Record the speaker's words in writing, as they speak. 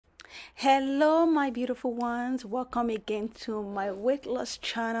Hello, my beautiful ones. Welcome again to my weight loss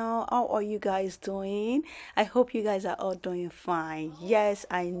channel. How are you guys doing? I hope you guys are all doing fine. Yes,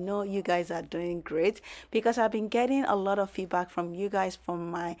 I know you guys are doing great because I've been getting a lot of feedback from you guys from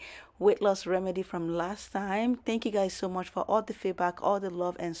my weight loss remedy from last time. Thank you guys so much for all the feedback, all the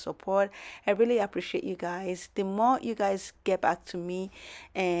love and support. I really appreciate you guys. The more you guys get back to me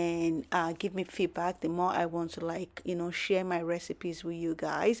and give me feedback, the more I want to share my recipes with you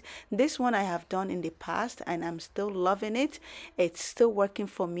guys. This one I have done in the past and I'm still loving it. It's still working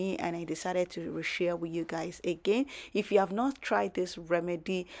for me and I decided to reshare with you guys again. If you have not tried this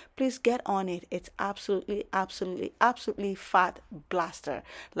remedy, please get on it. It's absolutely fat blaster.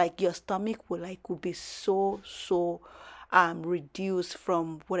 Like your stomach will be so reduced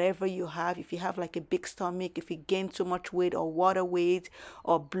from whatever you have. If you have like a big stomach, if you gain too much weight or water weight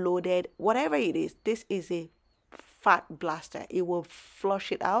or bloated, whatever it is, this is a fat blaster. It will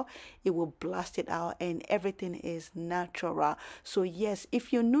flush it out, it will blast it out, and everything is natural. So yes,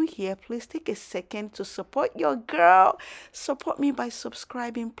 if you're new here, please take a second to support your girl. Support me by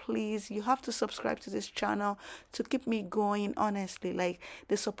subscribing, please. You have to subscribe to this channel to keep me going. Honestly, like,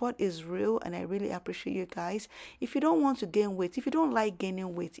 the support is real and I really appreciate you guys. If you don't want to gain weight, if you don't like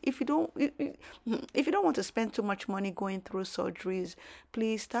gaining weight, if you don't want to spend too much money going through surgeries,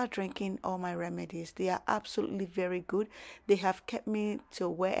 please start drinking all my remedies. They are absolutely very good. They have kept me to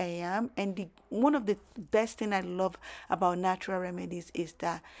where I am, and one of the best thing I love about natural remedies is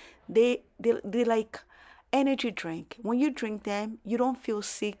that they like energy drink. When you drink them, you don't feel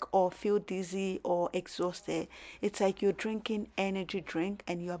sick or feel dizzy or exhausted. It's like you're drinking energy drink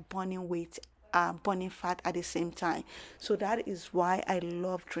and you are burning weight, burning fat at the same time. So that is why I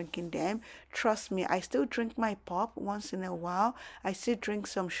love drinking them. Trust me, I still drink my pop once in a while. I still drink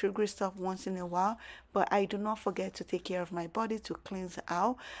some sugary stuff once in a while, but I do not forget to take care of my body, to cleanse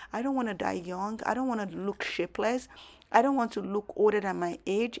out. I don't want to die young. I don't want to look shapeless. I don't want to look older than my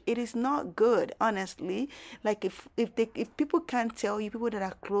age. It is not good, honestly. Like, if people can't tell you, people that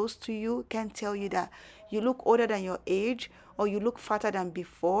are close to you can't tell you that you look older than your age or you look fatter than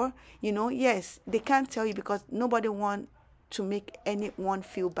before, yes, they can't tell you because nobody wants to make anyone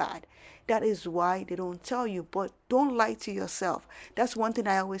feel bad. That is why they don't tell you. But don't lie to yourself. That's one thing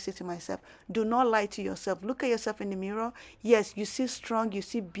I always say to myself. Do not lie to yourself. Look at yourself in the mirror. Yes, you see strong, you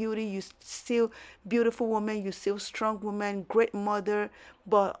see beauty, you still beautiful woman, you still strong woman, great mother.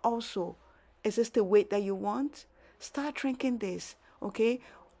 But also, is this the weight that you want? Start drinking this, okay?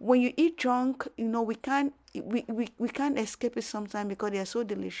 When you eat junk, we can't escape it sometimes because they are so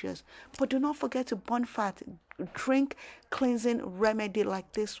delicious. But do not forget to burn fat. Drink cleansing remedy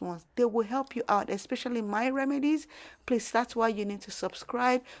like this one. They will help you out, especially my remedies. Please, that's why you need to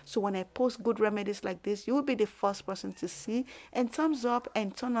subscribe. So when I post good remedies like this, you will be the first person to see. And thumbs up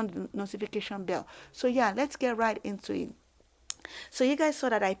and turn on the notification bell. So yeah, let's get right into it. So you guys saw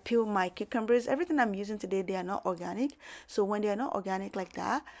that I peeled my cucumbers. Everything I'm using today, they are not organic. So when they are not organic like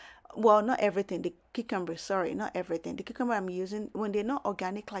that, well, not everything, the cucumber, sorry, not everything. The cucumber I'm using, when they're not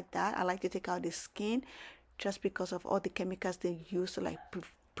organic like that, I like to take out the skin just because of all the chemicals they use to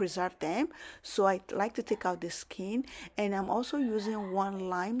preserve them. So I like to take out the skin, and I'm also using one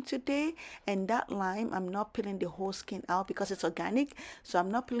lime today, and that lime I'm not peeling the whole skin out because it's organic, so I'm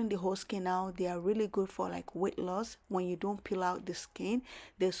not peeling the whole skin out. They are really good for like weight loss. When you don't peel out the skin,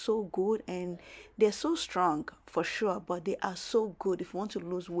 they're so good and they're so strong for sure, but they are so good if you want to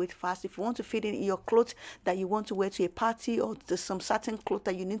lose weight fast, if you want to fit in your clothes that you want to wear to a party, or there's some certain clothes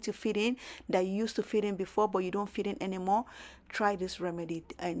that you need to fit in that you used to fit in before but you don't fit in anymore. Try this remedy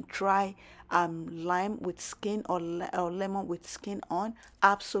and try lime with skin or lemon with skin on.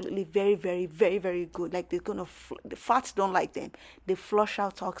 Absolutely very good. Like, they're gonna the fats don't like them. They flush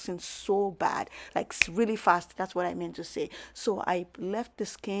out toxins so bad, like really fast. That's what I meant to say. So I left the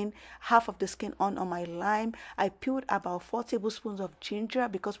skin, half of the skin on my lime. I peeled about 4 tablespoons of ginger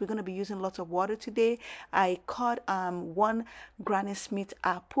because we're going to be using lots of water today. I cut 1 Granny Smith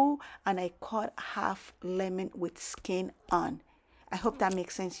apple, and I cut half lemon with skin on. I hope that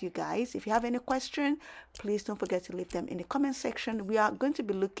makes sense, you guys. If you have any question, please don't forget to leave them in the comment section. We are going to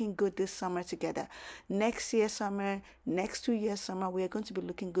be looking good this summer together. Next year summer, next 2 years summer, we are going to be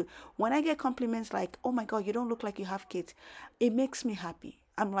looking good. When I get compliments like, oh my God, you don't look like you have kids, it makes me happy.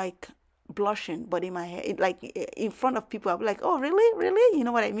 I'm like blushing, but in my head, like in front of people, I'll be like, oh really, you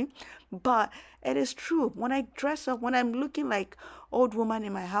know what I mean? But it is true. When I dress up, when I'm looking like old woman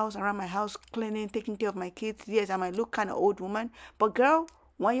in my house, around my house, cleaning, taking care of my kids, yes, I might look kind of old woman, but girl,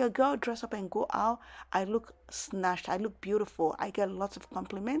 When your girl dress up and go out, I look snatched, I look beautiful, I get lots of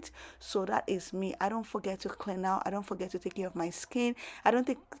compliments. So that is me. I don't forget to clean out, I don't forget to take care of my skin, I don't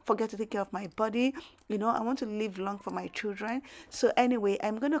forget to take care of my body. You know, I want to live long for my children. So anyway,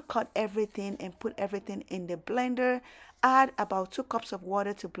 I'm going to cut everything and put everything in the blender. Add about 2 cups of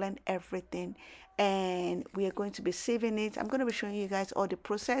water to blend everything, and we are going to be saving it. I'm going to be showing you guys all the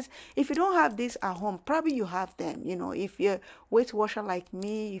process. If you don't have this at home, probably you have them. You know, if you're weight washer like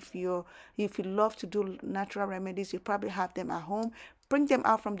me, if you love to do natural remedies, you probably have them at home. Bring them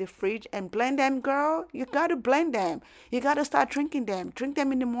out from the fridge and blend them, girl. You got to blend them. You got to start drinking them. Drink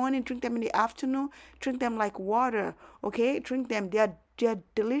them in the morning, drink them in the afternoon, drink them like water, okay? Drink them. They're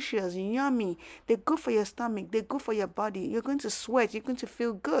delicious, yummy. They're good for your stomach. They're good for your body. You're going to sweat. You're going to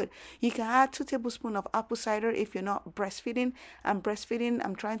feel good. You can add 2 tablespoons of apple cider if you're not breastfeeding. I'm breastfeeding.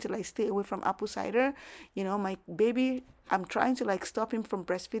 I'm trying to like stay away from apple cider. You know, my baby, I'm trying to like stop him from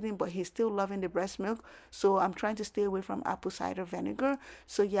breastfeeding, but he's still loving the breast milk. So I'm trying to stay away from apple cider vinegar.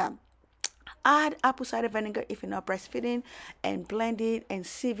 So yeah. Add apple cider vinegar if you're not breastfeeding and blend it and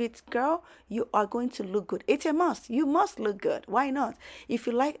sieve it, girl. You are going to look good. It's a must. You must look good. Why not? If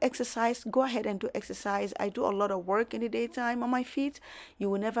you like exercise, go ahead and do exercise. I do a lot of work in the daytime on my feet. You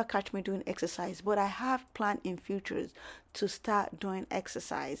will never catch me doing exercise, but I have planned in futures to start doing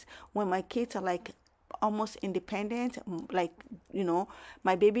exercise when my kids are like almost independent. Like, you know,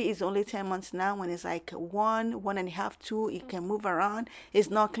 my baby is only 10 months now. When it's like 1.5, 2, it can move around. It's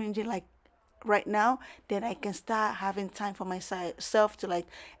not clinging like right now, then I can start having time for myself to like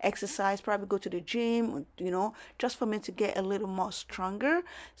exercise, probably go to the gym, you know, just for me to get a little more stronger.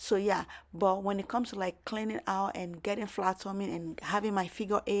 So yeah, but when it comes to like cleaning out and getting flat tummy and having my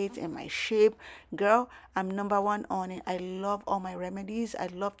figure 8 and my shape, girl, I'm #1 on it. I love all my remedies. I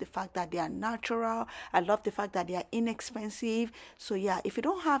love the fact that they are natural. I love the fact that they are inexpensive. So yeah, if you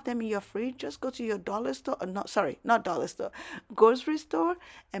don't have them in your fridge, just go to your dollar store, not dollar store, grocery store,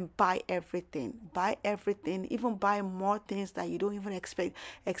 and buy everything. Buy everything, even buy more things that you don't even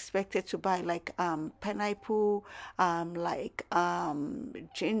expected to buy, like pineapple, like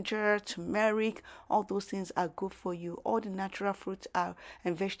ginger, turmeric. All those things are good for you. All the natural fruits are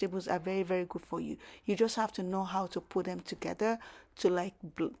and vegetables are very, very good for you. You just have to know how to put them together to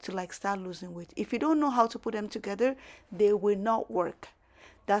like start losing weight. If you don't know how to put them together, they will not work.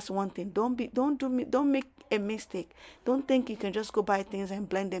 That's one thing. Don't make a mistake. Don't think you can just go buy things and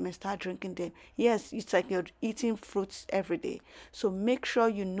blend them and start drinking them. Yes, it's like you're eating fruits every day. So make sure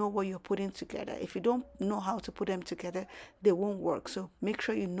you know what you're putting together. If you don't know how to put them together, they won't work. So make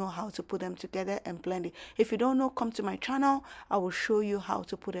sure you know how to put them together and blend it. If you don't know, come to my channel. I will show you how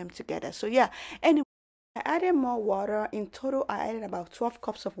to put them together. So yeah, anyway, I added more water. In total, I added about 12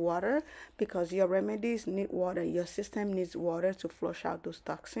 cups of water because your remedies need water. Your system needs water to flush out those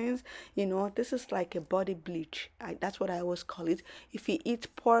toxins. You know, this is like a body bleach. That's what I always call it. If you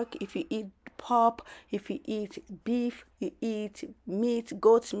eat pork, if you eat pop, if you eat beef, you eat meat,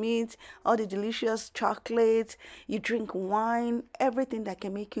 goat's meat, all the delicious chocolate, you drink wine, everything that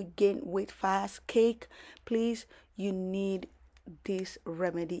can make you gain weight fast, cake, please, you need this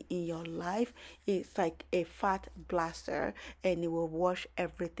remedy in your life. It's like a fat blaster and it will wash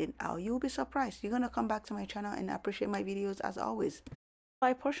everything out. You'll be surprised. You're gonna come back to my channel and appreciate my videos as always.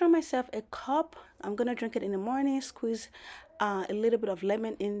 I portion myself a cup. I'm gonna drink it in the morning. Squeeze a little bit of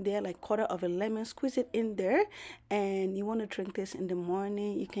lemon in there, like quarter of a lemon, squeeze it in there. And you want to drink this in the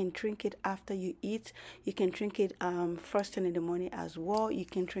morning. You can drink it after you eat. You can drink it first thing in the morning as well. You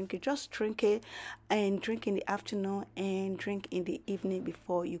can drink it, just drink it, and drink in the afternoon and drink in the evening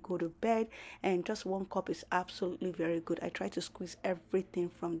before you go to bed. And just 1 cup is absolutely very good. I try to squeeze everything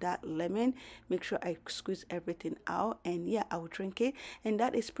from that lemon, make sure I squeeze everything out, and yeah, I will drink it. And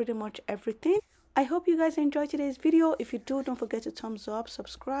that is pretty much everything. I hope you guys enjoyed today's video. If you do, don't forget to thumbs up,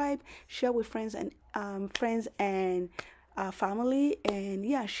 subscribe, share with friends and family, and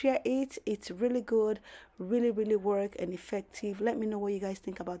yeah, share it. It's really good, really work and effective. Let me know what you guys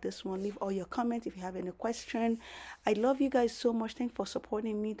think about this one. Leave all your comments if you have any question. I love you guys so much. Thanks for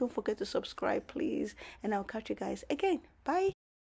supporting me. Don't forget to subscribe, please, and I'll catch you guys again. Bye.